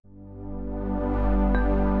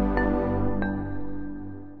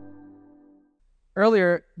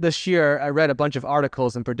Earlier this year, I read a bunch of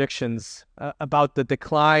articles and predictions about the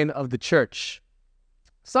decline of the church.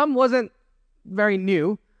 Some wasn't very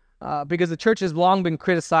new because the church has long been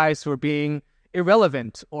criticized for being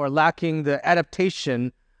irrelevant or lacking the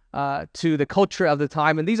adaptation to the culture of the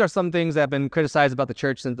time. And these are some things that have been criticized about the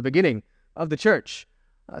church since the beginning of the church.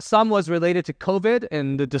 Some was related to COVID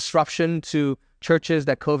and the disruption to churches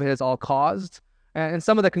that COVID has all caused. And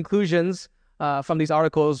some of the conclusions from these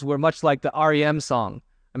articles were much like the REM song,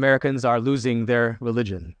 Americans Are Losing Their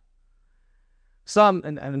Religion. Some,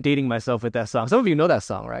 and I'm dating myself with that song. Some of you know that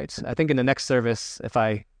song, right? I think in the next service, if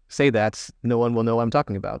I say that, no one will know what I'm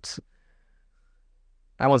talking about.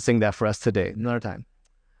 I won't sing that for us today, another time.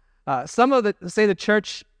 Some of the say the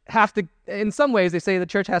church have to, in some ways, they say the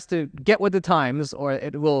church has to get with the times or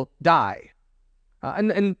it will die.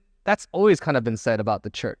 And that's always kind of been said about the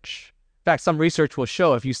church. In fact, some research will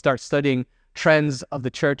show if you start studying trends of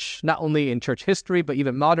the church, not only in church history, but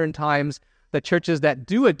even modern times, that churches that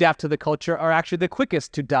do adapt to the culture are actually the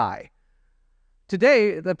quickest to die.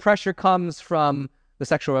 Today, the pressure comes from the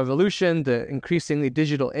sexual revolution, the increasingly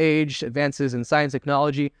digital age, advances in science and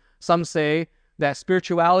technology. Some say that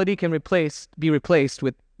spirituality can be replaced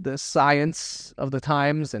with the science of the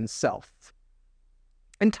times and self.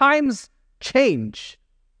 And times change.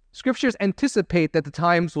 Scriptures anticipate that the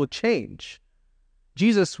times will change.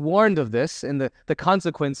 Jesus warned of this and the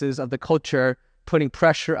consequences of the culture putting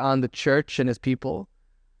pressure on the church and his people.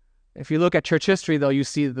 If you look at church history, though, you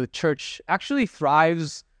see the church actually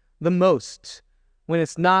thrives the most when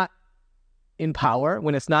it's not in power,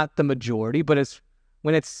 when it's not the majority, but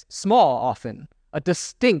when it's small often, a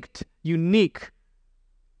distinct, unique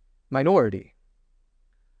minority.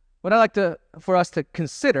 What I like for us to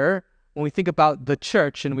consider when we think about the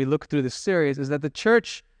church and we look through this series is that the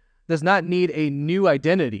church does not need a new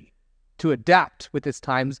identity to adapt with its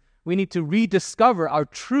times. We need to rediscover our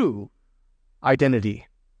true identity.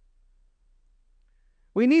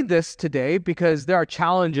 We need this today because there are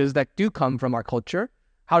challenges that do come from our culture.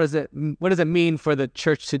 What does it mean for the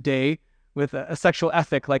church today with a sexual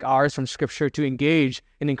ethic like ours from Scripture to engage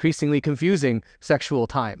in increasingly confusing sexual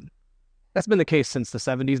time? That's been the case since the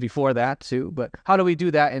 70s, before that too, but how do we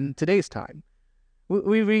do that in today's time?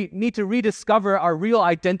 We need to rediscover our real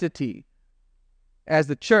identity as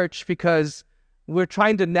the church because we're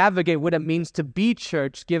trying to navigate what it means to be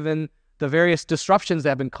church given the various disruptions that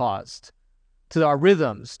have been caused to our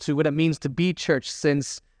rhythms, to what it means to be church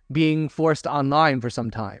since being forced online for some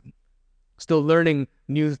time. Still learning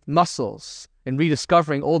new muscles and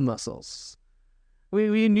rediscovering old muscles. We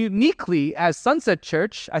uniquely, as Sunset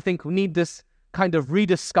Church, I think we need this kind of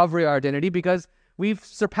rediscovery of our identity because we've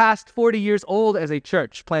surpassed 40 years old as a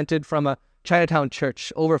church, planted from a Chinatown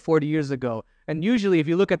church over 40 years ago. And usually, if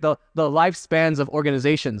you look at the lifespans of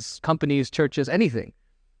organizations, companies, churches, anything,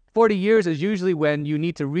 40 years is usually when you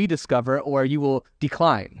need to rediscover or you will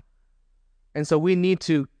decline. And so we need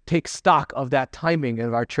to take stock of that timing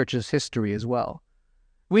of our church's history as well.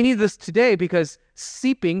 We need this today because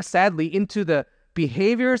seeping, sadly, into the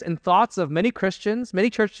behaviors and thoughts of many Christians,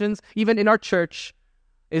 even in our church,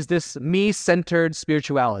 is this me-centered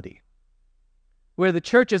spirituality, where the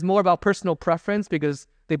church is more about personal preference because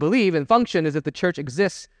they believe and function as if the church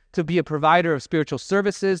exists to be a provider of spiritual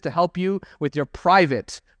services to help you with your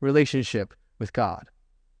private relationship with God.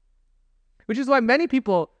 Which is why many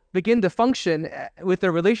people begin to function with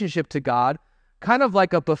their relationship to God kind of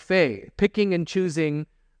like a buffet, picking and choosing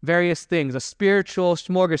various things, a spiritual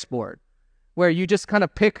smorgasbord, where you just kind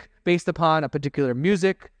of pick based upon a particular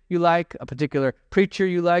music you like, a particular preacher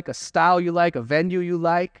you like, a style you like, a venue you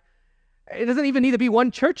like. It doesn't even need to be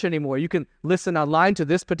one church anymore. You can listen online to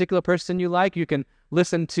this particular person you like. You can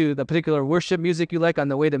listen to the particular worship music you like on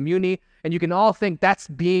the way to Muni, and you can all think that's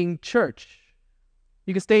being church.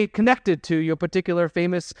 You can stay connected to your particular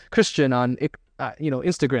famous Christian on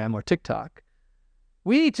Instagram or TikTok.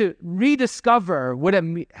 We need to rediscover what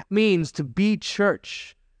it means to be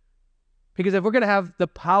church. Because if we're going to have the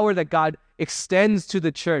power that God extends to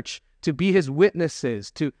the church to be his witnesses,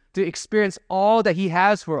 to experience all that he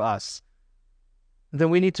has for us, then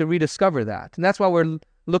we need to rediscover that. And that's why we're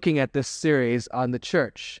looking at this series on the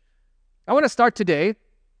church. I want to start today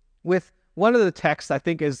with one of the texts I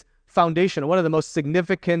think is foundational, one of the most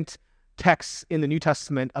significant texts in the New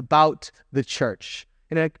Testament about the church.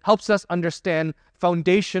 And it helps us understand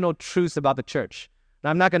foundational truths about the church.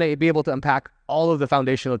 Now, I'm not going to be able to unpack all of the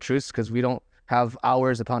foundational truths because we don't have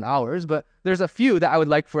hours upon hours, but there's a few that I would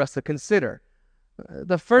like for us to consider.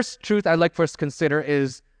 The first truth I'd like for us to consider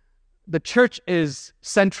is the church is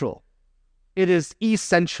central. It is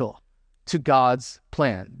essential to God's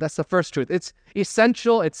plan. That's the first truth. It's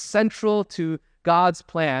essential. It's central to God's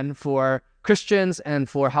plan for Christians and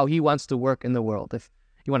for how he wants to work in the world. If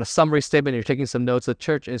you want a summary statement, you're taking some notes, the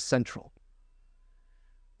church is central.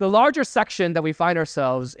 The larger section that we find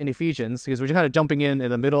ourselves in Ephesians, because we're kind of jumping in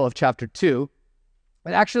the middle of chapter 2,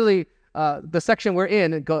 and actually the section we're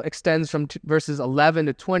in extends from verses 11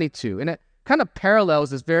 to 22, and it kind of parallels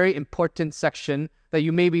this very important section that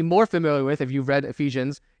you may be more familiar with if you've read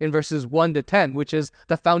Ephesians in verses 1 to 10, which is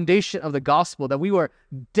the foundation of the gospel, that we were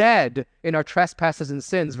dead in our trespasses and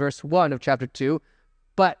sins, verse 1 of chapter 2,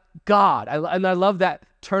 but God, and I love that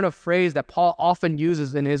turn of phrase that Paul often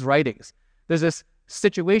uses in his writings. There's this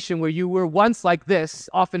situation where you were once like this,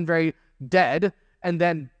 often very dead, and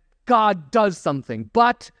then God does something.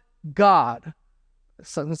 But God.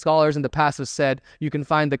 Some scholars in the past have said you can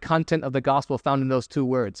find the content of the gospel found in those two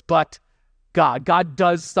words. But God. God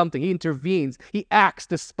does something. He intervenes. He acts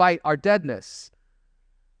despite our deadness.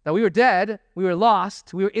 Now, we were dead. We were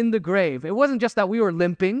lost. We were in the grave. It wasn't just that we were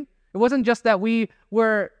limping. It wasn't just that we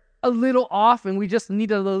were a little off and we just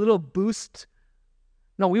needed a little boost.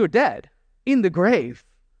 No, we were dead. In the grave.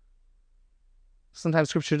 Sometimes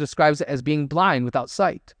Scripture describes it as being blind without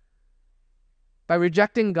sight. By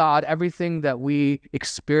rejecting God, everything that we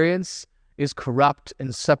experience is corrupt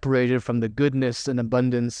and separated from the goodness and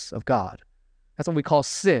abundance of God. That's what we call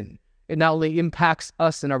sin. It not only impacts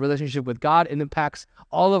us in our relationship with God, it impacts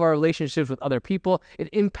all of our relationships with other people. It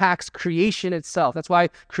impacts creation itself. That's why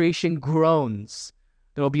creation groans.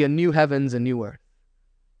 There will be a new heavens and new earth.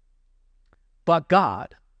 But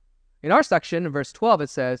God. In our section, in verse 12, it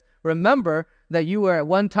says, remember that you were at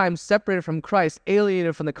one time separated from Christ,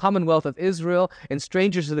 alienated from the commonwealth of Israel, and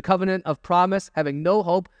strangers to the covenant of promise, having no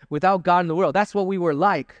hope, without God in the world. That's what we were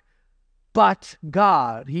like. But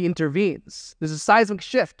God, he intervenes. There's a seismic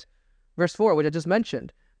shift. Verse 4, which I just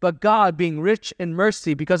mentioned. But God, being rich in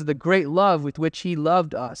mercy because of the great love with which he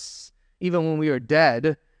loved us, even when we were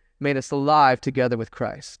dead, made us alive together with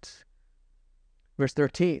Christ. Verse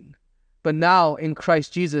 13. But now in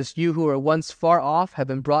Christ Jesus, you who were once far off have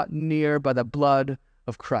been brought near by the blood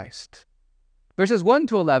of Christ. Verses 1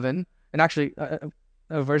 to 11, and actually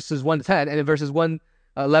verses 1 to 10, and in verses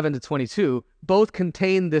 11 to 22, both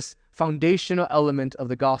contain this foundational element of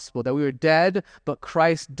the gospel, that we were dead, but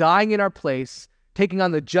Christ dying in our place, taking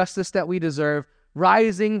on the justice that we deserve,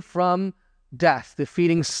 rising from death,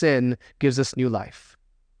 defeating sin, gives us new life.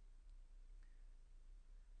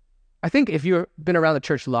 I think if you've been around the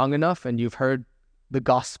church long enough and you've heard the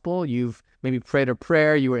gospel, you've maybe prayed a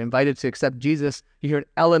prayer, you were invited to accept Jesus, you heard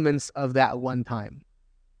elements of that one time.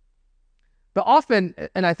 But often,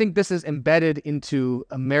 and I think this is embedded into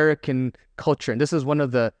American culture, and this is one of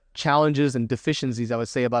the challenges and deficiencies I would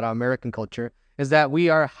say about our American culture, is that we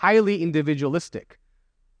are highly individualistic.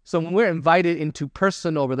 So when we're invited into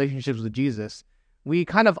personal relationships with Jesus, we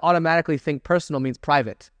kind of automatically think personal means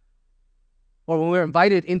private. Or when we're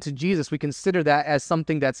invited into Jesus, we consider that as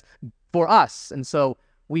something that's for us. And so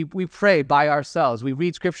we pray by ourselves. We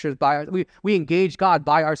read scriptures we engage God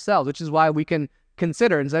by ourselves, which is why we can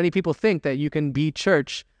consider, and many people think that you can be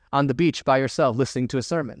church on the beach by yourself listening to a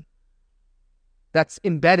sermon. That's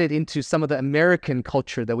embedded into some of the American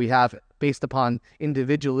culture that we have based upon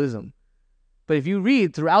individualism. But if you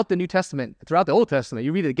read throughout the New Testament, throughout the Old Testament,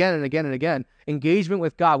 you read it again and again and again, engagement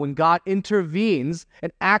with God, when God intervenes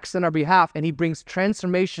and acts on our behalf and he brings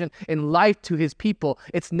transformation and life to his people,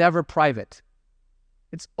 it's never private.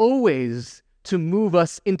 It's always to move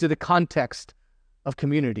us into the context of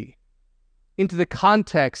community, into the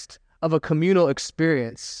context of a communal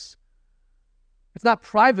experience. It's not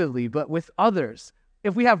privately, but with others.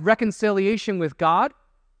 If we have reconciliation with God,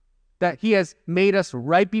 that he has made us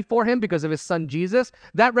right before him because of his son Jesus,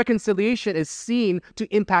 that reconciliation is seen to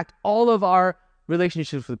impact all of our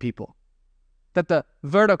relationships with people. That the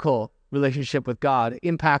vertical relationship with God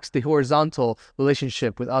impacts the horizontal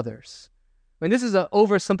relationship with others. I mean, this is an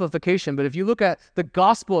oversimplification, but if you look at the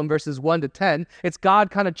gospel in verses 1 to 10, it's God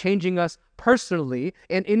kind of changing us personally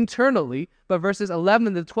and internally, but verses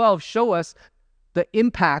 11 to 12 show us the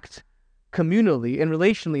impact communally and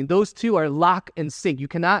relationally. Those two are lock and sync. You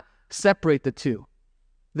cannot separate the two.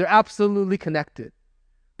 They're absolutely connected.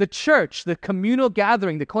 The church, the communal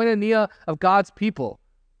gathering, the koinonia of God's people,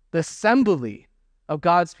 the assembly of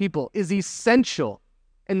God's people is essential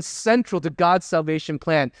and central to God's salvation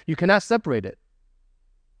plan. You cannot separate it.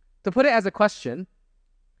 To put it as a question,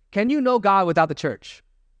 can you know God without the church?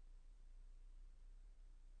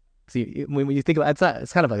 See, when you think about it,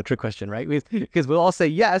 it's kind of like a trick question, right? Because we'll all say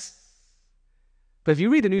yes. But if you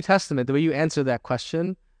read the New Testament, the way you answer that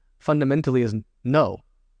question fundamentally is no.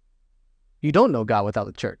 You don't know God without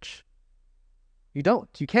the church. You don't.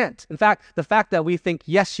 You can't. In fact, the fact that we think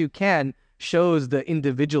yes, you can shows the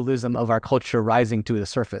individualism of our culture rising to the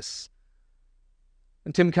surface.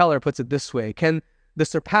 And Tim Keller puts it this way: can the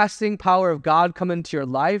surpassing power of God come into your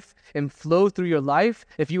life and flow through your life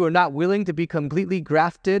if you are not willing to be completely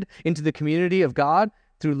grafted into the community of God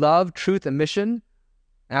through love, truth, and mission?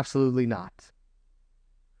 Absolutely not.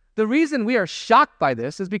 The reason we are shocked by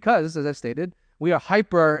this is because, as I've stated, we are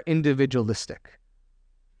hyper-individualistic.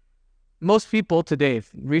 Most people today,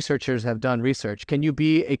 researchers have done research, can you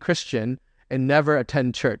be a Christian and never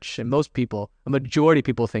attend church? And most people, a majority of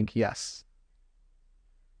people think yes.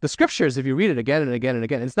 The scriptures, if you read it again and again and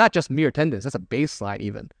again, it's not just mere attendance, that's a baseline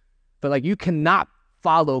even. But you cannot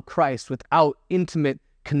follow Christ without intimate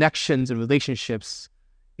connections and relationships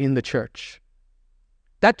in the church.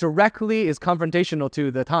 That directly is confrontational to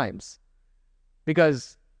the times.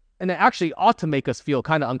 And it actually ought to make us feel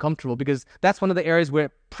kind of uncomfortable, because that's one of the areas where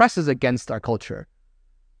it presses against our culture.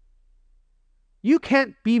 You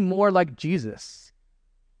can't be more like Jesus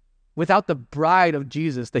without the bride of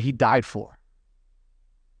Jesus that he died for.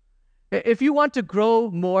 If you want to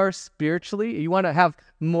grow more spiritually, you want to have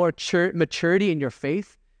more maturity in your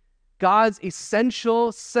faith, God's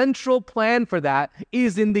essential, central plan for that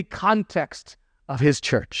is in the context of his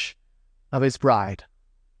church, of his bride,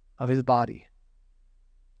 of his body.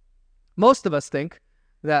 Most of us think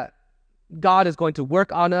that God is going to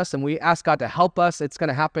work on us and we ask God to help us. It's going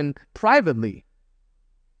to happen privately,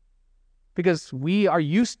 because we are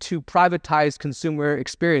used to privatized consumer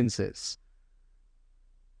experiences.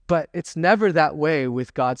 But it's never that way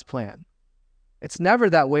with God's plan. It's never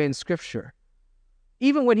that way in Scripture.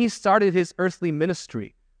 Even when he started his earthly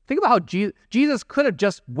ministry, think about how Jesus could have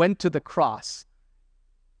just went to the cross,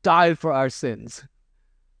 died for our sins.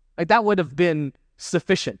 That would have been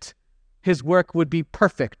sufficient. His work would be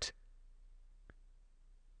perfect.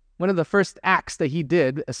 One of the first acts that he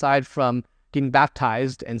did, aside from getting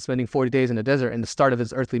baptized and spending 40 days in the desert and the start of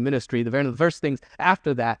his earthly ministry, the very first things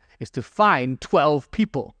after that is to find 12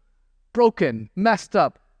 people. Broken, messed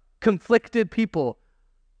up, conflicted people.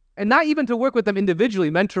 And not even to work with them individually,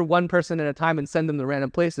 mentor one person at a time and send them to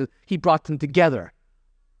random places. He brought them together,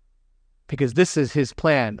 because this is his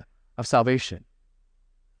plan of salvation.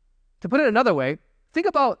 To put it another way, think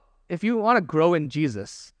about if you want to grow in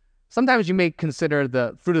Jesus, sometimes you may consider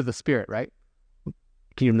the fruit of the Spirit, right?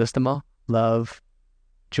 Can you list them all? Love,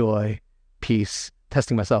 joy, peace,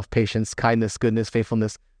 testing myself, patience, kindness, goodness,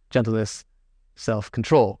 faithfulness, gentleness,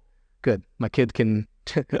 self-control. Good. My kid can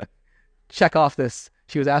check off this.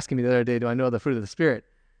 She was asking me the other day, do I know the fruit of the Spirit?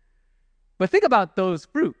 But think about those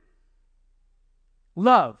fruit.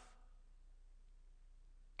 Love.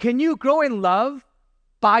 Can you grow in love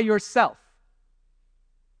by yourself?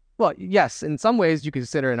 Well, yes, in some ways you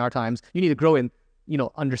consider in our times, you need to grow in,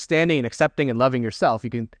 understanding and accepting and loving yourself. You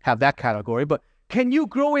can have that category. But can you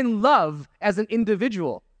grow in love as an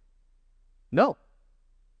individual? No.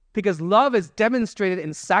 Because love is demonstrated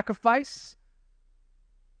in sacrifice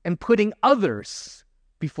and putting others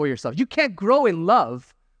before yourself. You can't grow in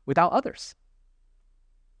love without others.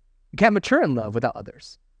 You can't mature in love without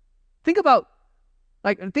others. This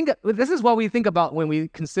is what we think about when we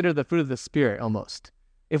consider the fruit of the Spirit almost.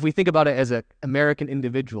 If we think about it as an American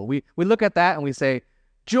individual, we look at that and we say,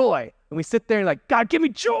 joy. And we sit there and God, give me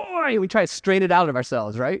joy. And we try to strain it out of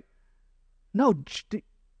ourselves, right? No,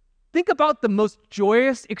 think about the most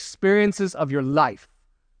joyous experiences of your life.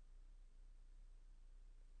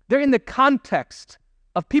 They're in the context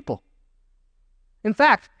of people. In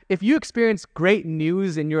fact, if you experience great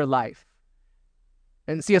news in your life,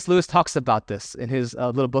 and C.S. Lewis talks about this in his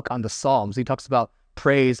little book on the Psalms, he talks about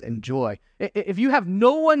praise and joy. If you have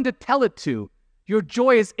no one to tell it to, your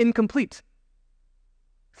joy is incomplete.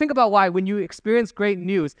 Think about why when you experience great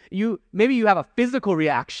news, maybe you have a physical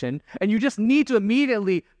reaction and you just need to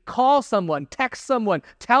immediately call someone, text someone,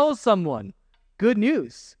 tell someone good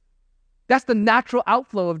news. That's the natural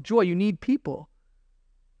outflow of joy. You need people.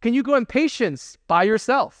 Can you grow in patience by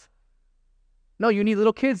yourself? No, you need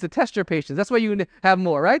little kids to test your patience. That's why you have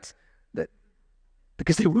more, right?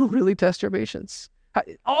 Because they will really test your patience.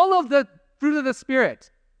 All of the fruit of the Spirit,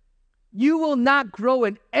 you will not grow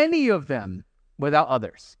in any of them without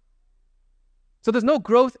others. So there's no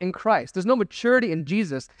growth in Christ. There's no maturity in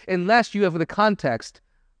Jesus unless you have the context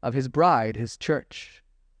of his bride, his church.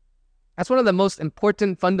 That's one of the most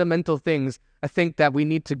important fundamental things I think that we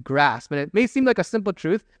need to grasp. And it may seem like a simple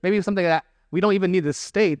truth, maybe something that we don't even need to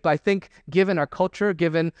state, but I think given our culture,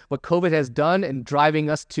 given what COVID has done in driving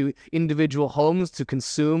us to individual homes to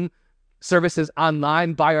consume services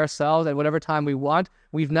online by ourselves at whatever time we want,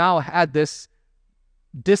 we've now had this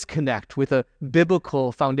disconnect with a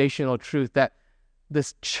biblical foundational truth that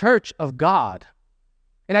this church of God,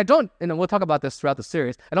 And I don't, and we'll talk about this throughout the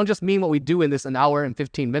series, I don't just mean what we do in this an hour and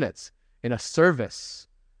 15 minutes in a service.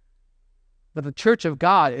 But the church of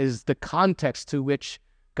God is the context to which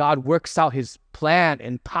God works out his plan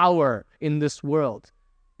and power in this world.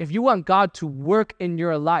 If you want God to work in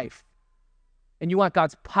your life, and you want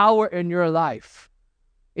God's power in your life,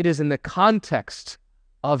 it is in the context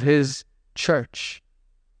of his church.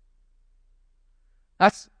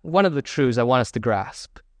 That's one of the truths I want us to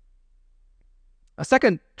grasp. A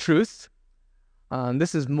second truth,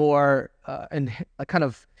 this is more kind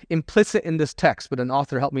of implicit in this text, but an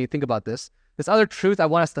author helped me think about this. This other truth I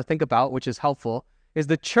want us to think about, which is helpful, is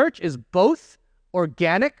the church is both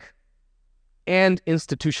organic and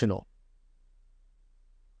institutional.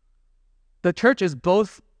 The church is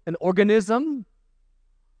both an organism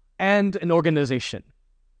and an organization.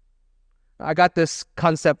 I got this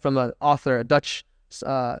concept from an author, a Dutch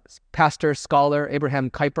pastor, scholar,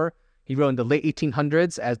 Abraham Kuyper. He wrote in the late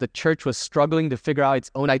 1800s as the church was struggling to figure out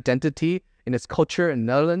its own identity in its culture in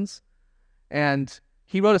the Netherlands. And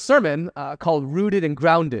he wrote a sermon called Rooted and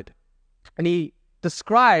Grounded. And he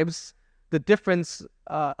describes the difference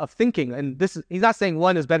of thinking. And he's not saying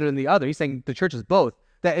one is better than the other. He's saying the church is both.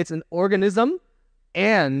 That it's an organism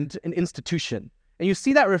and an institution. And you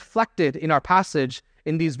see that reflected in our passage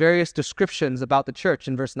in these various descriptions about the church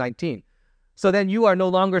in verse 19. So then you are no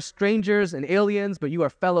longer strangers and aliens, but you are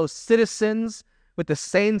fellow citizens with the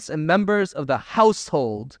saints and members of the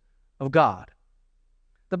household of God.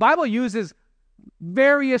 The Bible uses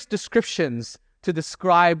various descriptions to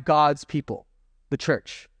describe God's people, the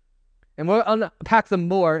church. And we'll unpack them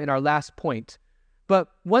more in our last point. But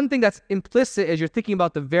one thing that's implicit as you're thinking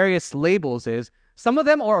about the various labels is some of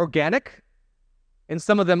them are organic and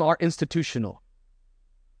some of them are institutional.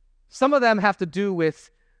 Some of them have to do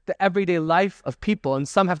with the everyday life of people, and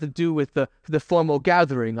some have to do with the formal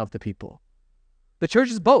gathering of the people. The church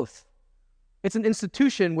is both. It's an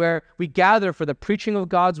institution where we gather for the preaching of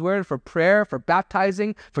God's word, for prayer, for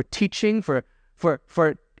baptizing, for teaching, for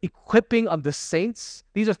equipping of the saints.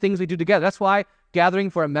 These are things we do together. That's why gathering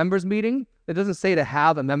for a members meeting, it doesn't say to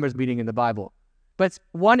have a members meeting in the Bible, but it's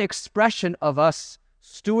one expression of us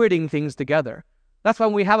stewarding things together. That's why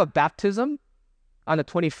when we have a baptism on the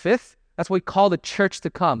 25th, that's what we call the church to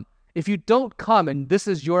come. If you don't come and this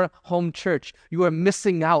is your home church, you are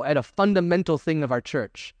missing out at a fundamental thing of our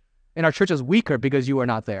church. And our church is weaker because you are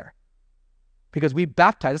not there. Because we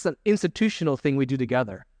baptize. It's an institutional thing we do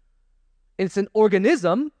together. It's an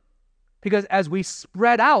organism because as we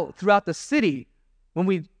spread out throughout the city, when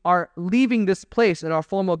we are leaving this place in our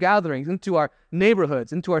formal gatherings, into our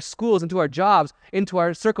neighborhoods, into our schools, into our jobs, into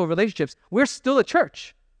our circle of relationships, we're still a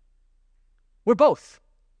church. We're both.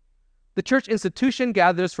 The church institution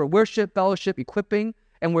gathers for worship, fellowship, equipping,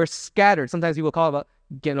 and we're scattered. Sometimes people call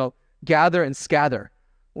it, gather and scatter.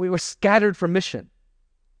 We were scattered for mission.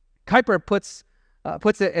 Kuyper puts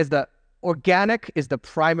it as the organic is the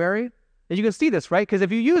primary. And you can see this, right? Because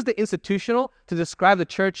if you use the institutional to describe the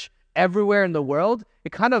church everywhere in the world,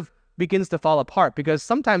 it kind of begins to fall apart because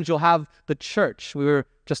sometimes you'll have the church. We were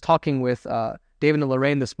just talking with David and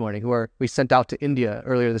Lorraine this morning, we sent out to India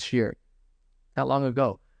earlier this year, not long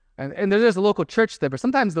ago. And there's a local church there, but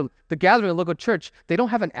sometimes the gathering of the local church, they don't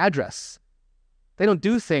have an address. They don't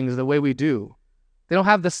do things the way we do. They don't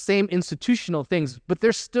have the same institutional things, but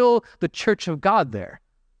they're still the church of God there.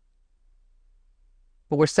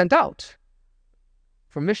 But we're sent out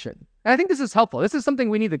for mission. And I think this is helpful. This is something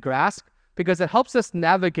we need to grasp because it helps us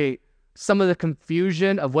navigate some of the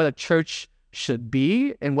confusion of what a church should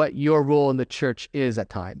be and what your role in the church is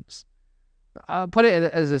at times. I'll put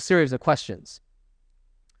it as a series of questions.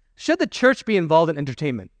 Should the church be involved in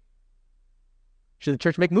entertainment? Should the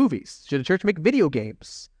church make movies? Should the church make video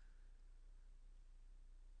games?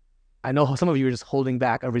 I know some of you are just holding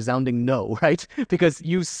back a resounding no, right? Because do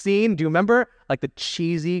you remember like the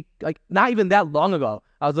cheesy, like not even that long ago,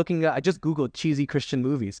 I just Googled cheesy Christian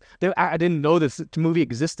movies. I didn't know this movie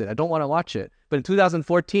existed. I don't want to watch it. But in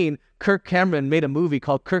 2014, Kirk Cameron made a movie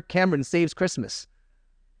called Kirk Cameron Saves Christmas.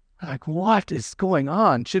 I'm like, what is going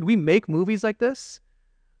on? Should we make movies like this?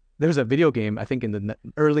 There was a video game, I think in the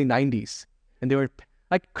early 90s. And they were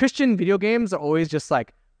like, Christian video games are always just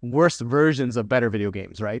like worse versions of better video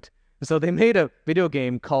games, right? And so they made a video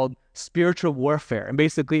game called Spiritual Warfare. And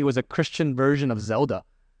basically it was a Christian version of Zelda.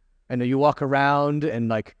 And you walk around and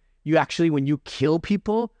like, when you kill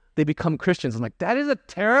people, they become Christians. I'm like, that is a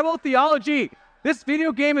terrible theology. This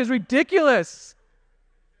video game is ridiculous.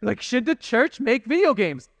 Like, should the church make video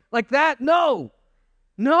games like that? No.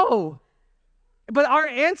 But our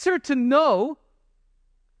answer to no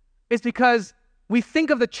is because we think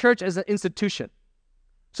of the church as an institution.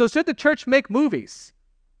 So should the church make movies?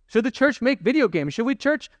 Should the church make video games? Should we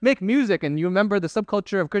church make music? And you remember the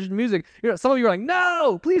subculture of Christian music. Some of you are like,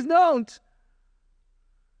 no, please don't.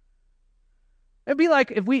 It'd be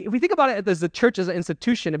like, if we think about it as the church as an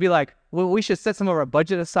institution, it'd be like, well, we should set some of our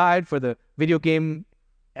budget aside for the video game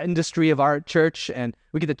industry of our church, and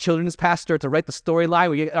we get the children's pastor to write the storyline.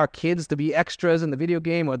 We get our kids to be extras in the video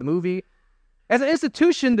game or the movie. As an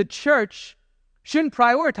institution, the church shouldn't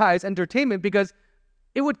prioritize entertainment because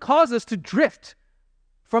it would cause us to drift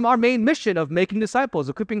from our main mission of making disciples,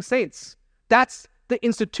 equipping saints. That's the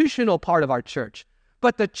institutional part of our church.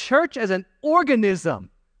 But the church as an organism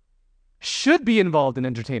should be involved in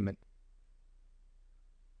entertainment.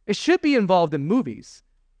 It should be involved in movies,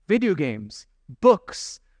 video games,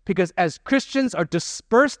 books, because as Christians are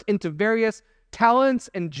dispersed into various talents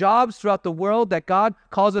and jobs throughout the world that God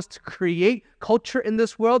calls us to create culture in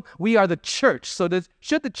this world, we are the church. So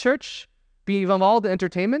should the church be involved in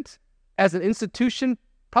entertainment? As an institution,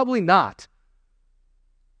 probably not.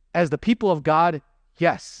 As the people of God,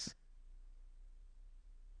 yes.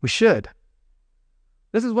 We should.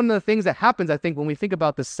 This is one of the things that happens, I think, when we think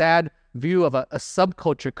about the sad view of a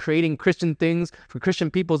subculture creating Christian things for Christian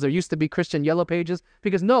peoples. There used to be Christian yellow pages.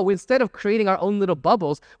 Because no, instead of creating our own little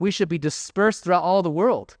bubbles, we should be dispersed throughout all the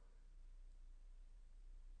world.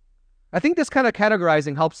 I think this kind of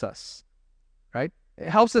categorizing helps us, right? It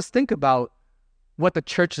helps us think about what the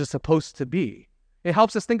church is supposed to be. It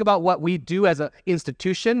helps us think about what we do as an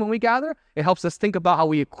institution when we gather. It helps us think about how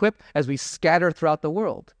we equip as we scatter throughout the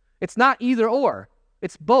world. It's not either or.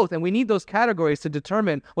 It's both, and we need those categories to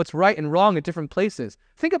determine what's right and wrong in different places.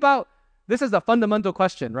 Think about, this is a fundamental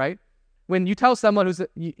question, right? When you tell someone who's,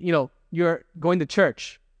 you're going to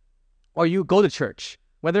church, or you go to church,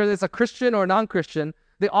 whether it's a Christian or non-Christian,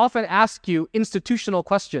 they often ask you institutional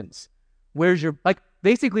questions.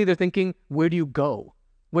 Basically they're thinking, where do you go?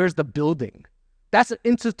 Where's the building? That's an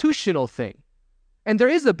institutional thing. And there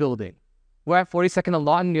is a building. We're at 42nd and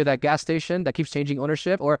Lawton near that gas station that keeps changing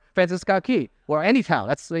ownership, or Francisca Key, or any town.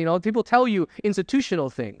 That's, people tell you institutional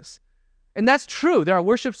things. And that's true. There are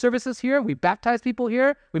worship services here. We baptize people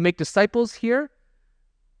here. We make disciples here.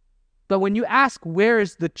 But when you ask, where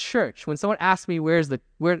is the church? When someone asks me, where's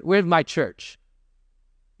my church?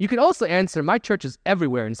 You can also answer, my church is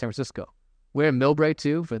everywhere in San Francisco. We're in Millbrae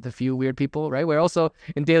too, for the few weird people, right? We're also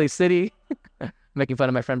in Daly City. Making fun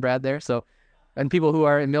of my friend Brad there. And people who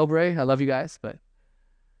are in Millbrae, I love you guys, but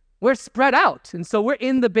we're spread out. And so we're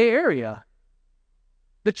in the Bay Area.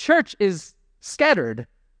 The church is scattered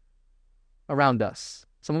around us.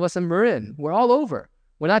 Some of us in Marin. We're all over.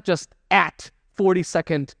 We're not just at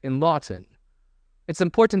 42nd in Lawton. It's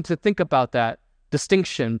important to think about that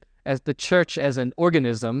distinction as the church as an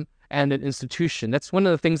organism and an institution. That's one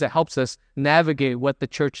of the things that helps us navigate what a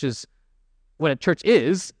church is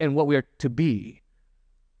and what we are to be.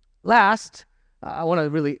 Last, I want to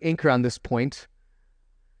really anchor on this point.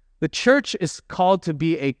 The church is called to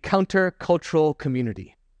be a countercultural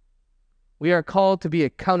community. We are called to be a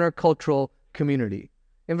countercultural community.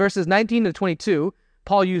 In verses 19 to 22,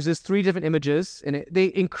 Paul uses three different images, and they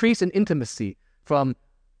increase in intimacy from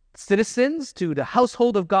citizens to the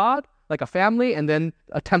household of God, like a family, and then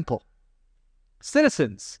a temple.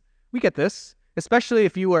 Citizens, we get this, especially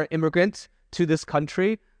if you were an immigrant to this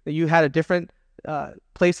country, that you had a different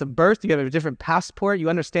place of birth, you have a different passport, you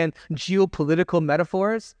understand geopolitical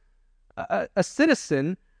metaphors. A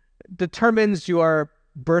citizen determines your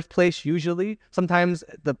birthplace usually, sometimes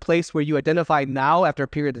the place where you identify now after a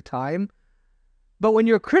period of time. But when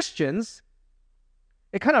you're Christians,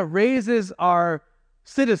 it kind of raises our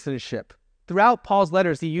citizenship. Throughout Paul's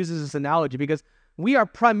letters, he uses this analogy because we are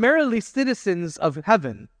primarily citizens of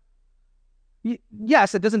heaven.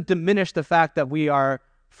 Yes, it doesn't diminish the fact that we are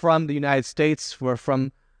from the United States, we're from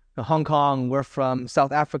Hong Kong, we're from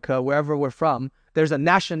South Africa, wherever we're from. There's a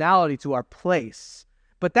nationality to our place.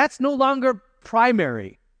 But that's no longer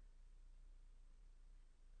primary.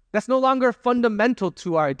 That's no longer fundamental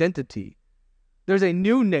to our identity. There's a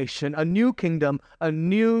new nation, a new kingdom, a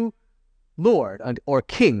new Lord, or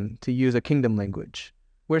king, to use a kingdom language.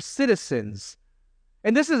 We're citizens.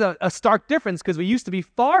 And this is a stark difference because we used to be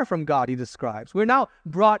far from God, he describes. We're now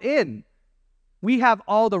brought in. We have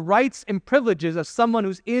all the rights and privileges of someone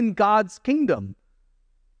who's in God's kingdom.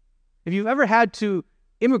 If you've ever had to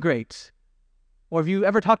immigrate, or if you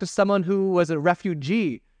ever talked to someone who was a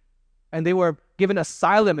refugee and they were given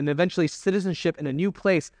asylum and eventually citizenship in a new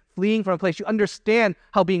place, fleeing from a place, you understand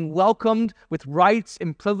how being welcomed with rights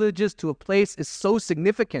and privileges to a place is so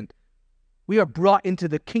significant. We are brought into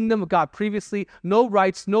the kingdom of God previously, no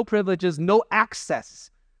rights, no privileges, no access.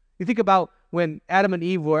 You think about when Adam and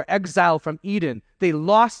Eve were exiled from Eden, they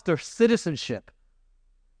lost their citizenship.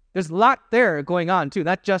 There's a lot there going on too,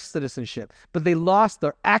 not just citizenship, but they lost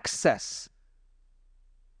their access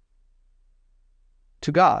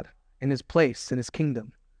to God and his place in his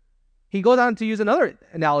kingdom. He goes on to use another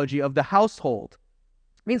analogy of the household.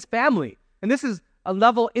 It means family. And this is a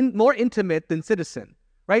level more intimate than citizen,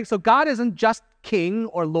 right? So God isn't just king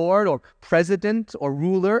or lord or president or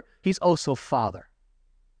ruler. He's also father.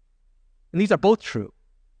 And these are both true.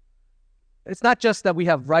 It's not just that we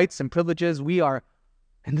have rights and privileges. We are,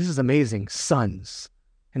 and this is amazing, sons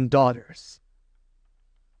and daughters.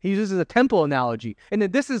 He uses a temple analogy. And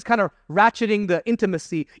this is kind of ratcheting the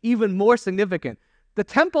intimacy even more significant. The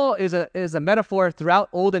temple is a metaphor throughout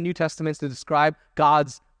Old and New Testaments to describe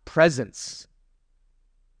God's presence.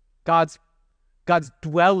 God's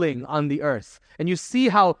dwelling on the earth. And you see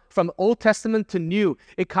how from Old Testament to New,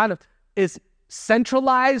 it kind of is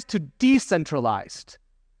centralized to decentralized.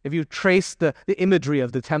 If you trace the imagery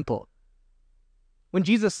of the temple. When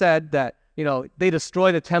Jesus said that, they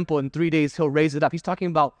destroy the temple in 3 days, he'll raise it up. He's talking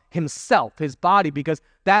about himself, his body, because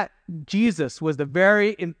that Jesus was the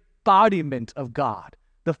very embodiment of God.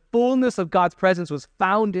 The fullness of God's presence was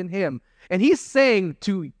found in him. And he's saying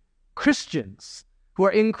to Christians who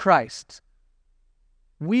are in Christ,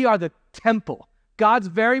 we are the temple. God's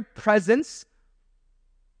very presence,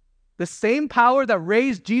 the same power that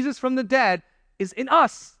raised Jesus from the dead, is in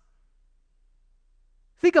us.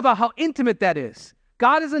 Think about how intimate that is.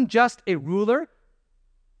 God isn't just a ruler.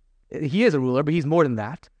 He is a ruler, but he's more than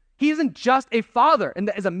that. He isn't just a father. And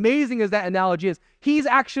as amazing as that analogy is, he's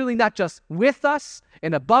actually not just with us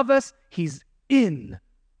and above us, he's in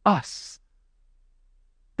us.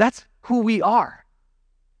 That's who we are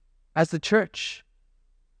as the church.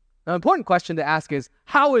 An important question to ask is,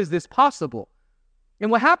 how is this possible? And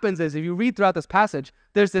what happens is, if you read throughout this passage,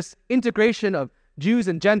 there's this integration of Jews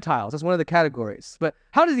and Gentiles. That's one of the categories. But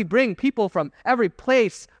how does he bring people from every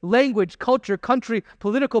place, language, culture, country,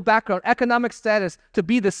 political background, economic status to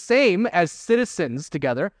be the same as citizens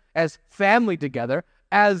together, as family together,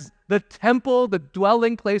 as the temple, the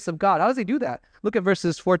dwelling place of God? How does he do that? Look at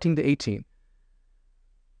verses 14 to 18.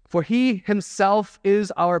 For he himself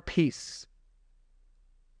is our peace,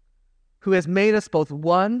 who has made us both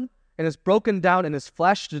one and has broken down in his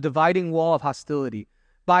flesh the dividing wall of hostility,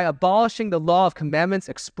 by abolishing the law of commandments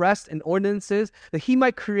expressed in ordinances, that he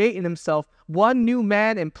might create in himself one new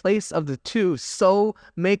man in place of the two, so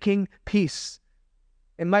making peace,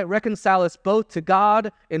 and might reconcile us both to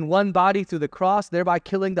God in one body through the cross, thereby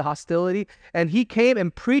killing the hostility. And he came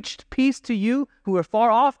and preached peace to you who were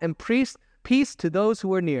far off, and preached peace to those who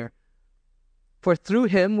were near. For through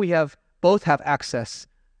him we both have access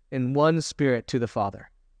in one spirit to the Father.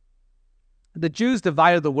 The Jews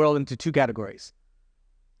divided the world into two categories: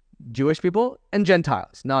 Jewish people and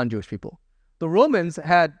Gentiles, non-Jewish people. The Romans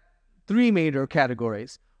had three major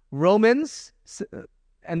categories: Romans,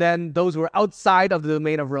 and then those who were outside of the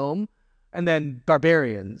domain of Rome, and then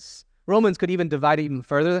barbarians. Romans could even divide it even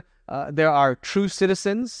further. There are true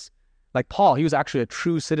citizens, like Paul. He was actually a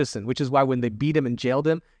true citizen, which is why when they beat him and jailed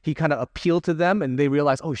him, he kind of appealed to them, and they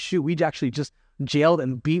realized, oh shoot, we actually just jailed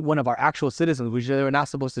and beat one of our actual citizens, which they were not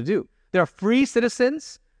supposed to do. There are free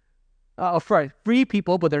citizens, free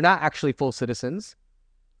people, but they're not actually full citizens.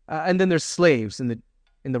 And then there's slaves in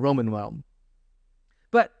the Roman realm.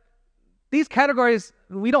 But these categories,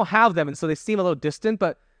 we don't have them, and so they seem a little distant,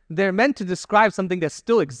 but they're meant to describe something that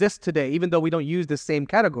still exists today, even though we don't use the same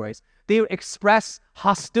categories. They express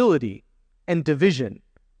hostility and division.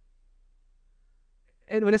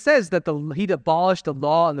 And when it says that he'd abolished the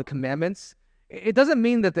law and the commandments, it doesn't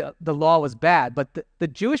mean that the law was bad, but the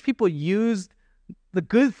Jewish people used the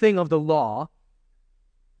good thing of the law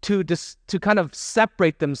to kind of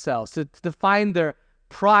separate themselves, to find their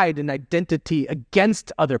pride and identity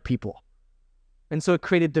against other people. And so it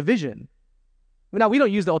created division. Now, we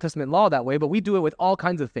don't use the Old Testament law that way, but we do it with all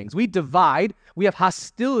kinds of things. We divide. We have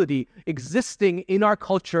hostility existing in our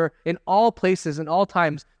culture in all places, in all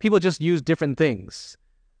times. People just use different things.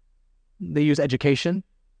 They use education.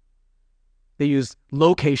 They use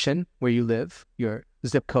location, where you live, your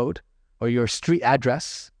zip code, or your street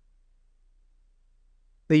address.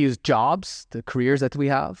 They use jobs, the careers that we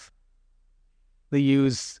have. They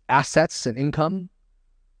use assets and income.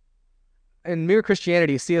 In Mere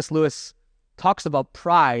Christianity, C.S. Lewis talks about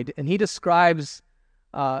pride, and he describes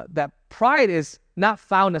that pride is not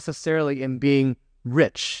found necessarily in being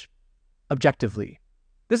rich, objectively.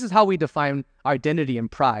 This is how we define our identity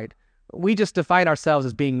and pride. We just define ourselves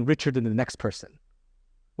as being richer than the next person.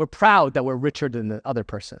 We're proud that we're richer than the other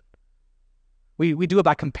person. We do it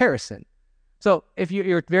by comparison. So if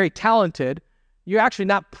you're very talented, you're actually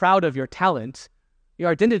not proud of your talent. Your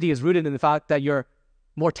identity is rooted in the fact that you're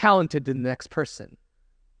more talented than the next person.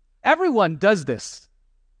 Everyone does this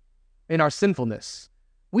in our sinfulness.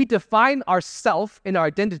 We define ourself and our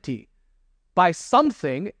identity by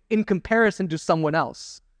something in comparison to someone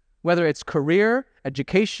else, whether it's career,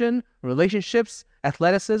 education, relationships,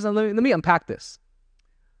 athleticism. Let me unpack this.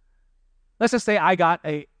 Let's just say I got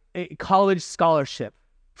a college scholarship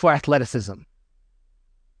for athleticism.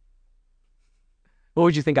 What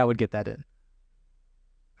would you think I would get that in?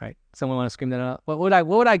 Right? Someone want to scream that out? What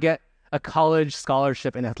would I get a college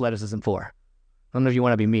scholarship in athleticism for? I don't know if you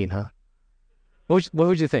want to be mean, huh? What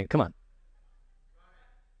would you think? Come on.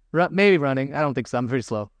 Maybe running. I don't think so. I'm pretty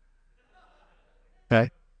slow. Okay.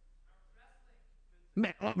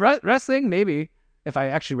 Wrestling, maybe. If I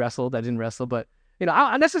actually wrestled, I didn't wrestle, but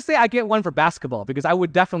let's just say I get one for basketball, because I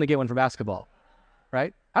would definitely get one for basketball,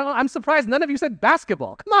 right? I'm surprised none of you said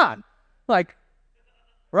basketball. Come on,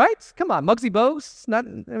 right? Come on, Muggsy Bogues.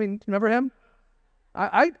 Remember him?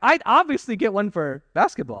 I'd obviously get one for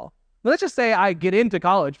basketball. But let's just say I get into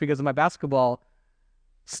college because of my basketball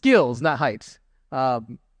skills, not height.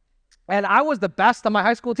 And I was the best on my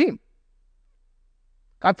high school team.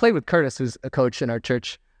 I played with Curtis, who's a coach in our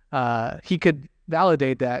church. He could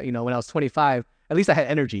validate that, when I was 25, at least I had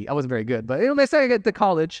energy. I wasn't very good. But they say I get to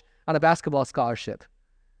college on a basketball scholarship.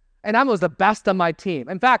 And I was the best on my team.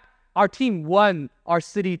 In fact, our team won our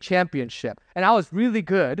city championship. And I was really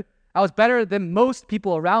good. I was better than most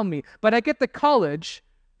people around me. But I get to college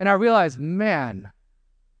and I realize, man,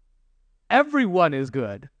 everyone is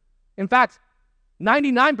good. In fact,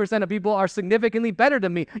 99% of people are significantly better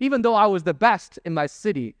than me, even though I was the best in my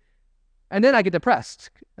city. And then I get depressed.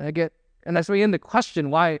 And that's really in the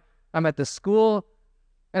question why I'm at this school.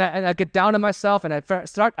 And I get down on myself, and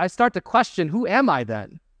I start to question, who am I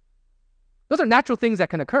then? Those are natural things that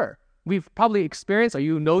can occur. We've probably experienced,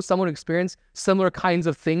 or someone who experienced similar kinds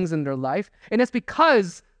of things in their life. And it's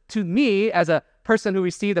because, to me, as a person who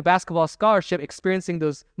received a basketball scholarship, experiencing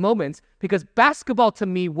those moments, because basketball to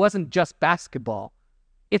me wasn't just basketball.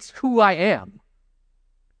 It's who I am.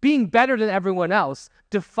 Being better than everyone else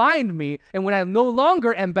defined me, and when I no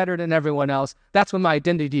longer am better than everyone else, that's when my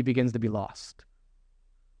identity begins to be lost.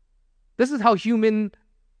 This is how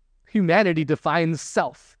humanity defines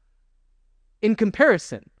self. In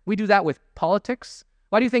comparison, we do that with politics.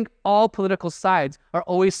 Why do you think all political sides are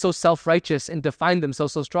always so self-righteous and define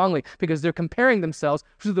themselves so strongly? Because they're comparing themselves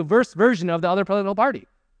to the worst version of the other political party.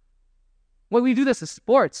 Well, we do this with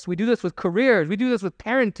sports. We do this with careers. We do this with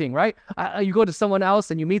parenting, right? You go to someone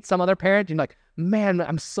else and you meet some other parent, and you're like, man,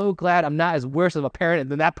 I'm so glad I'm not as worse of a parent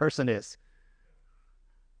than that person is.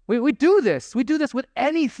 We do this. We do this with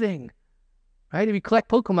anything, right? If you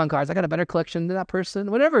collect Pokemon cards, I got a better collection than that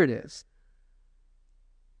person, whatever it is.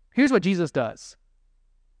 Here's what Jesus does.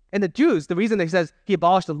 And the Jews, the reason he says he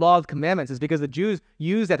abolished the law of commandments is because the Jews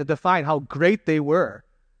used that to define how great they were.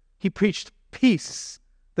 He preached peace,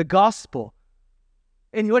 the gospel.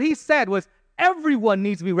 And what he said was, everyone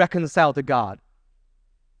needs to be reconciled to God.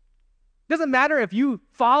 Doesn't matter if you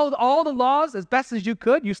followed all the laws as best as you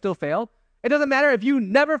could, you still failed. It doesn't matter if you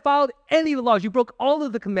never followed any of the laws, you broke all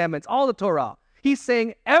of the commandments, all the Torah. He's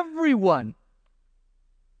saying everyone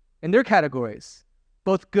in their categories,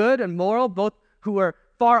 both good and moral, both who are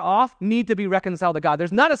far off, need to be reconciled to God.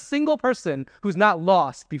 There's not a single person who's not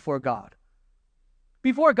lost before God.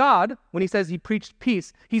 Before God, when he says he preached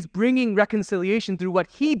peace, he's bringing reconciliation through what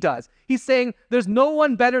he does. He's saying there's no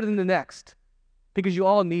one better than the next because you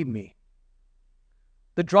all need me.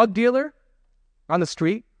 The drug dealer on the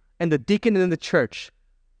street and the deacon in the church,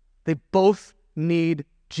 they both need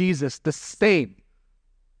Jesus the same.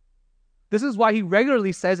 This is why he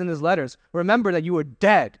regularly says in his letters, remember that you were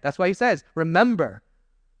dead. That's why he says, remember.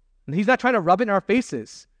 And he's not trying to rub it in our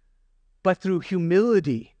faces, but through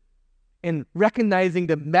humility and recognizing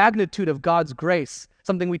the magnitude of God's grace,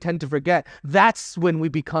 something we tend to forget, that's when we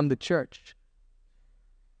become the church.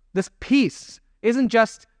 This peace isn't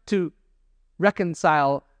just to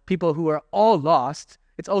reconcile people who are all lost,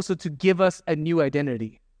 it's also to give us a new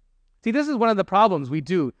identity. See, this is one of the problems we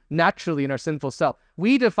do naturally in our sinful self.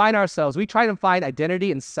 We define ourselves, we try to find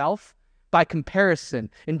identity in self by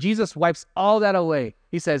comparison, and Jesus wipes all that away.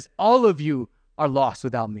 He says, all of you are lost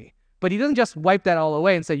without me. But he doesn't just wipe that all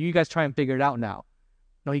away and say, you guys try and figure it out now.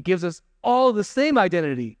 No, he gives us all the same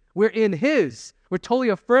identity. We're in his. We're totally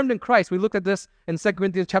affirmed in Christ. We looked at this in 2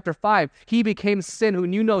 Corinthians chapter 5. He became sin who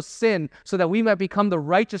knew no sin so that we might become the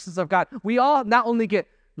righteousness of God. We all not only get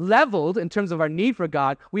leveled in terms of our need for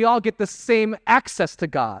God, we all get the same access to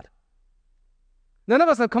God. None of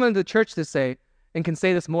us have come into the church to say, and can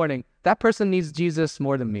say this morning, that person needs Jesus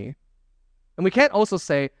more than me. And we can't also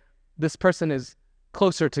say, this person is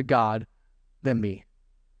closer to God than me.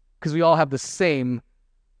 because we all have the same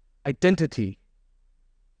identity.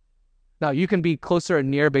 Now, you can be closer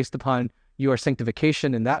and near based upon your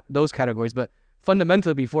sanctification in those categories, but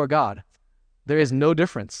fundamentally before God, there is no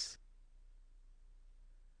difference.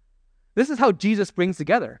 This is how Jesus brings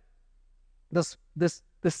together this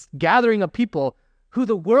gathering of people who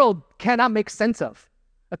the world cannot make sense of,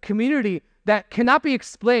 a community that cannot be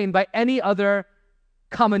explained by any other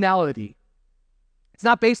commonality. It's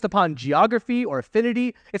not based upon geography or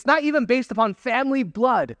affinity. It's not even based upon family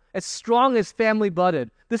blood, as strong as family blooded.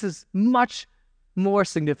 This is much more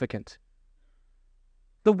significant.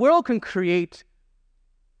 The world can create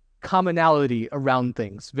commonality around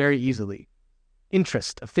things very easily.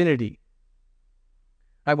 Interest, affinity.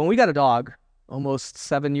 Right, when we got a dog almost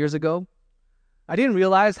 7 years ago, I didn't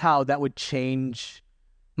realize how that would change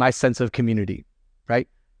my sense of community, right?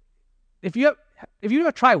 If you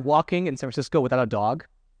ever try walking in San Francisco without a dog,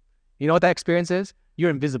 you know what that experience is? You're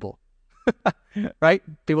invisible, right?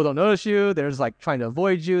 People don't notice you. They're just like trying to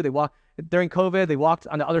avoid you. They walk during COVID. They walked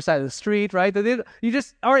on the other side of the street, right? You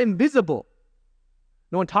just are invisible.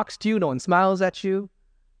 No one talks to you. No one smiles at you.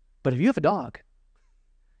 But if you have a dog,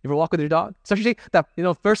 you ever walk with your dog? Especially that,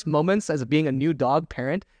 first moments as being a new dog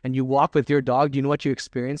parent, and you walk with your dog, do you know what you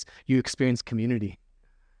experience? You experience community.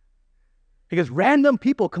 Because random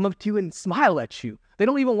people come up to you and smile at you. They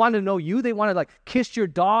don't even want to know you. They want to kiss your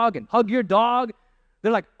dog and hug your dog.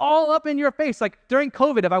 They're all up in your face. During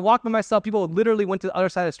COVID, if I walked by myself, people literally went to the other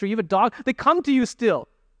side of the street. You have a dog, they come to you still,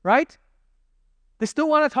 right? They still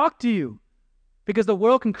want to talk to you because the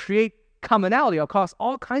world can create commonality across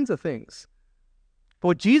all kinds of things. But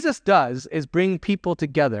what Jesus does is bring people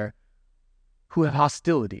together who have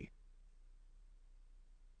hostility,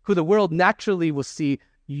 who the world naturally will see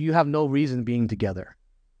you have no reason being together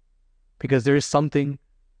because there is something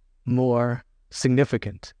more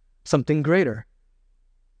significant, something greater.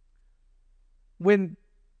 When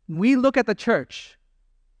we look at the church,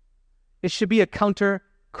 it should be a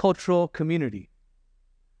counter-cultural community.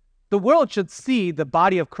 The world should see the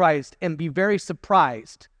body of Christ and be very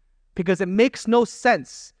surprised because it makes no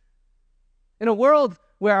sense. In a world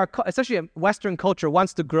where, especially Western culture,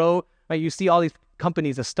 wants to grow, right, you see all these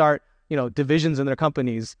companies that start divisions in their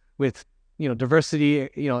companies with, diversity,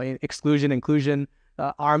 exclusion, inclusion,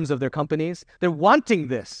 arms of their companies. They're wanting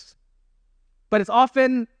this. But it's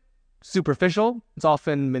often superficial. It's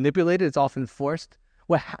often manipulated. It's often forced.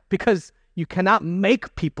 Because you cannot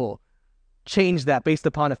make people change that based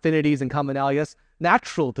upon affinities and commonalities. That's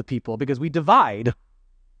natural to people because we divide.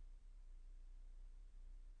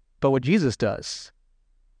 But what Jesus does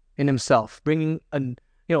in himself, bringing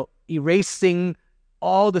erasing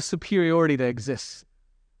all the superiority that exists,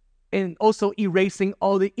 and also erasing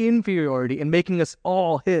all the inferiority and making us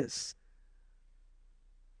all his,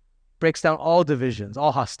 breaks down all divisions,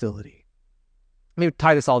 all hostility. Let me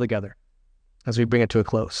tie this all together as we bring it to a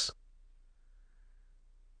close.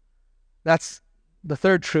 That's the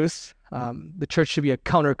third truth. The church should be a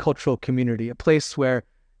countercultural community, a place where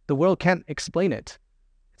the world can't explain it.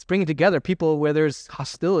 It's bringing together people where there's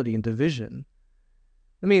hostility and division.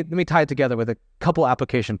 Let me tie it together with a couple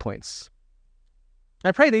application points.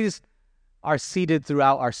 I pray these are seeded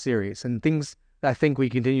throughout our series and things that I think we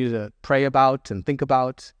continue to pray about and think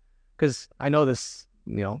about, because I know this,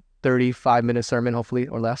 35-minute sermon, hopefully,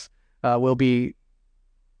 or less, will be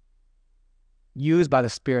used by the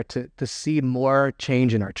Spirit to see more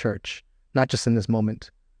change in our church, not just in this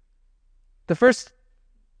moment. The first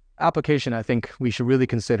application I think we should really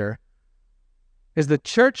consider is the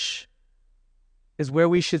church is where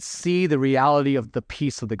we should see the reality of the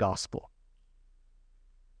peace of the gospel.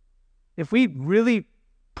 If we really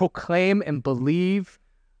proclaim and believe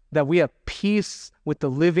that we have peace with the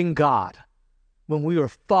living God when we were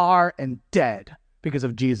far and dead because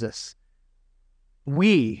of Jesus,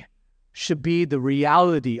 we should be the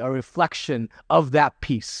reality, a reflection of that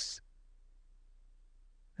peace.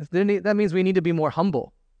 That means we need to be more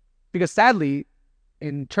humble. Because sadly,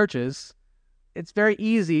 in churches, it's very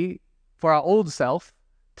easy for our old self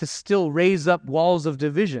to still raise up walls of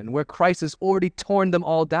division where Christ has already torn them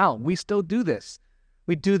all down. We still do this.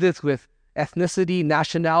 We do this with ethnicity,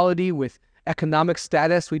 nationality, with economic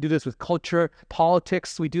status. We do this with culture,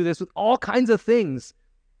 politics. We do this with all kinds of things.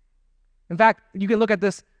 In fact, you can look at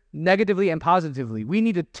this negatively and positively. We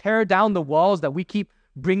need to tear down the walls that we keep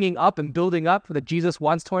bringing up and building up that Jesus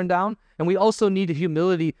once torn down. And we also need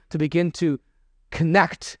humility to begin to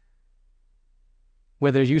connect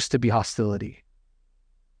where there used to be hostility.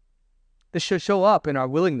 This should show up in our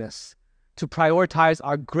willingness to prioritize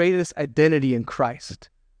our greatest identity in Christ.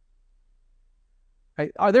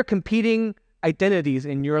 Right? Are there competing identities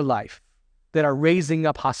in your life? that are raising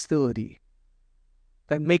up hostility,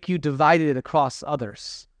 that make you divided across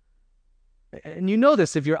others. And you know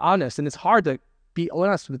this if you're honest, and it's hard to be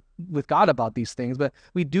honest with God about these things, but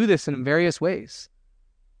we do this in various ways.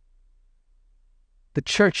 The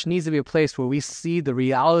church needs to be a place where we see the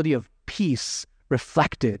reality of peace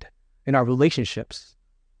reflected in our relationships.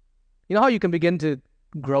 You know how you can begin to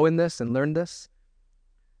grow in this and learn this?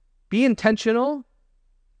 Be intentional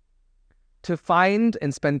to find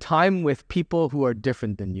and spend time with people who are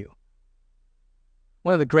different than you.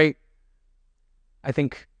 One of the great, I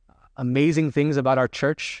think, amazing things about our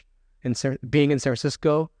church being in San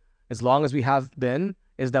Francisco, as long as we have been,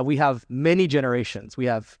 is that we have many generations. We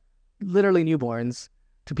have literally newborns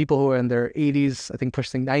to people who are in their 80s, I think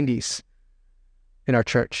pushing 90s in our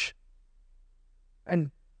church. And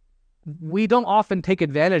we don't often take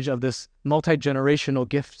advantage of this multi-generational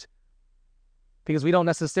gift because we don't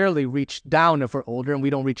necessarily reach down if we're older and we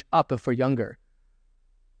don't reach up if we're younger.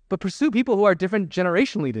 But pursue people who are different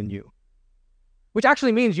generationally than you, which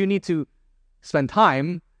actually means you need to spend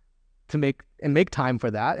time to make time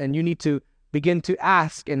for that, and you need to begin to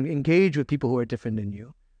ask and engage with people who are different than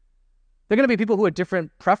you. They're going to be people who have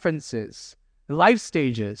different preferences, life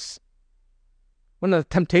stages. One of the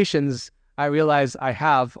temptations I realize I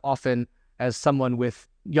have often as someone with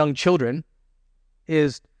young children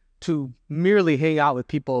is to merely hang out with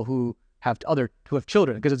people who have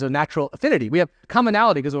children, because it's a natural affinity. We have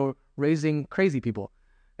commonality because we're raising crazy people.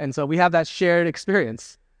 And so we have that shared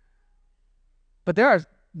experience. But there are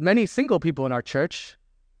many single people in our church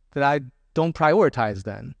that I don't prioritize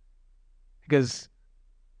then, because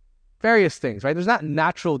various things, right? There's not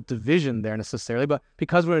natural division there necessarily, but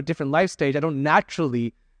because we're in a different life stage, I don't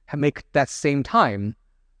naturally make that same time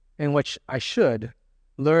in which I should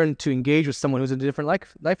learn to engage with someone who's in a different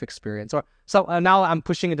life experience. Or so now I'm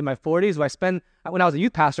pushing into my 40s. When I was a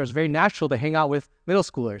youth pastor, it's very natural to hang out with middle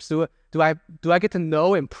schoolers. Do I get to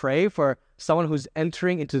know and pray for someone who's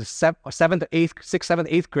entering into the 6th, 7th,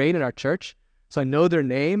 8th grade in our church, so I know their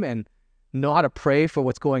name and know how to pray for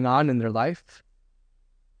what's going on in their life?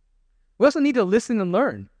 We also need to listen and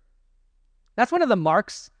learn. That's one of the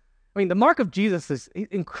marks. The mark of Jesus is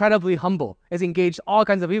incredibly humble, as he engaged all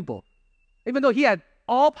kinds of people. Even though he had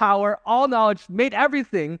all power, all knowledge, made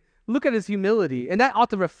everything, look at his humility. And that ought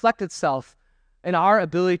to reflect itself in our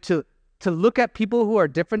ability to look at people who are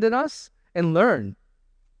different than us and learn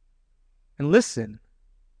and listen.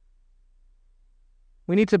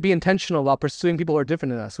 We need to be intentional about pursuing people who are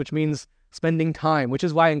different than us, which means spending time, which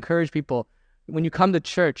is why I encourage people, when you come to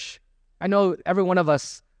church, I know every one of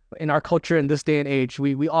us in our culture in this day and age,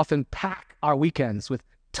 we often pack our weekends with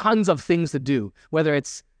tons of things to do, whether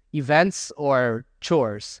it's events or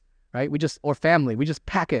chores, right? Or family. We just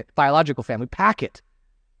pack it. Biological family, pack it.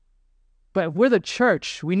 But if we're the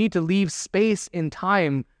church, we need to leave space and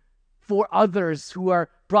time for others who are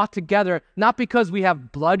brought together, not because we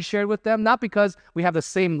have blood shared with them, not because we have the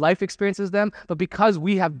same life experience as them, but because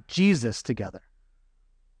we have Jesus together.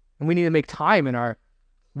 And we need to make time in our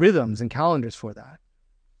rhythms and calendars for that.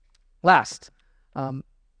 Last,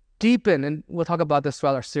 deepen, and we'll talk about this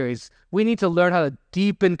throughout our series, we need to learn how to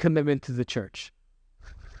deepen commitment to the church.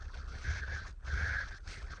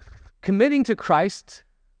 Committing to Christ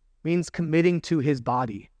means committing to his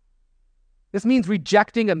body. This means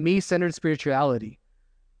rejecting a me-centered spirituality.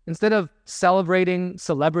 Instead of celebrating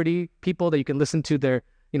celebrity people that you can listen to their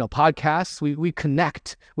podcasts, we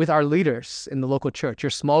connect with our leaders in the local church, your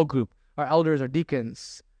small group, our elders, our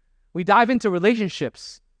deacons. We dive into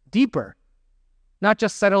relationships deeper, not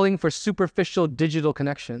just settling for superficial digital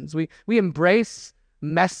connections. We embrace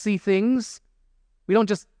messy things. We don't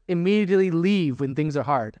just immediately leave when things are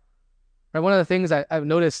hard. Right? One of the things I've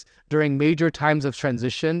noticed during major times of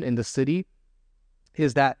transition in the city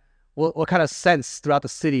is that we'll kind of sense throughout the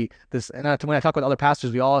city this, and when I talk with other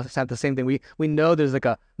pastors, we all have the same thing. We know there's like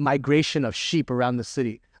a migration of sheep around the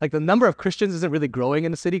city. Like the number of Christians isn't really growing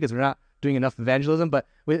in the city because we're not doing enough evangelism, but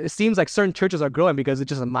it seems like certain churches are growing because it's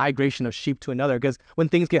just a migration of sheep to another, because when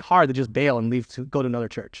things get hard, they just bail and leave to go to another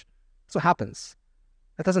church. That's what happens.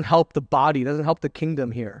 That doesn't help the body, doesn't help the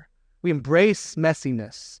kingdom here. We embrace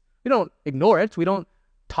messiness. We don't ignore it. We don't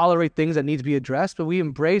tolerate things that need to be addressed, but we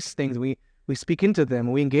embrace things. We speak into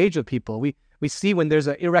them. We engage with people. We see when there's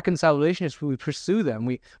an irreconcilable relationship, we pursue them.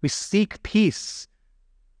 We seek peace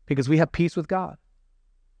because we have peace with God.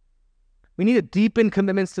 We need to deepen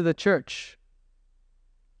commitments to the church.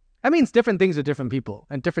 That means different things to different people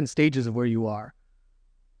and different stages of where you are.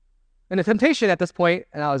 And the temptation at this point,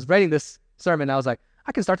 and I was writing this sermon, I was like,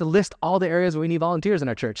 I can start to list all the areas where we need volunteers in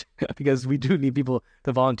our church because we do need people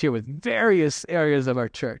to volunteer with various areas of our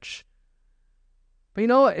church. But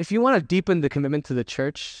if you want to deepen the commitment to the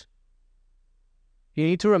church, you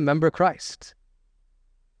need to remember Christ.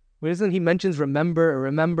 The reason he mentions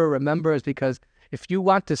remember is because if you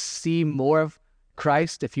want to see more of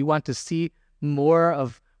Christ, if you want to see more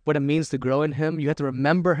of what it means to grow in him, you have to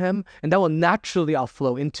remember him, and that will naturally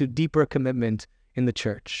outflow into deeper commitment in the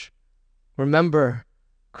church. Remember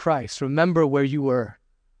Christ. Remember where you were.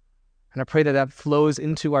 And I pray that that flows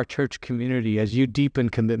into our church community as you deepen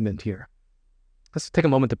commitment here. Let's take a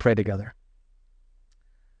moment to pray together.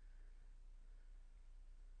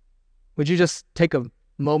 Would you just take a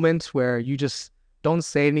moment where you just don't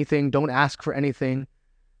say anything, don't ask for anything?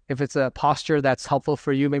 If it's a posture that's helpful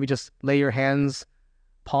for you, maybe just lay your hands,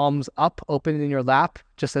 palms up, open in your lap,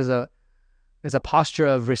 just as a posture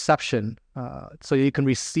of reception, so you can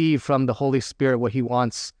receive from the Holy Spirit what he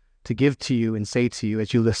wants to give to you and say to you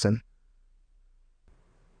as you listen.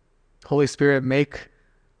 Holy Spirit, make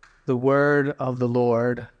the word of the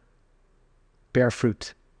Lord bear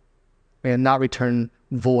fruit. May it not return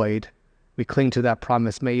void. We cling to that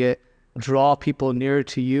promise. May it draw people nearer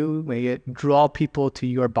to you. May it draw people to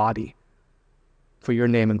your body for your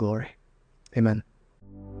name and glory. Amen.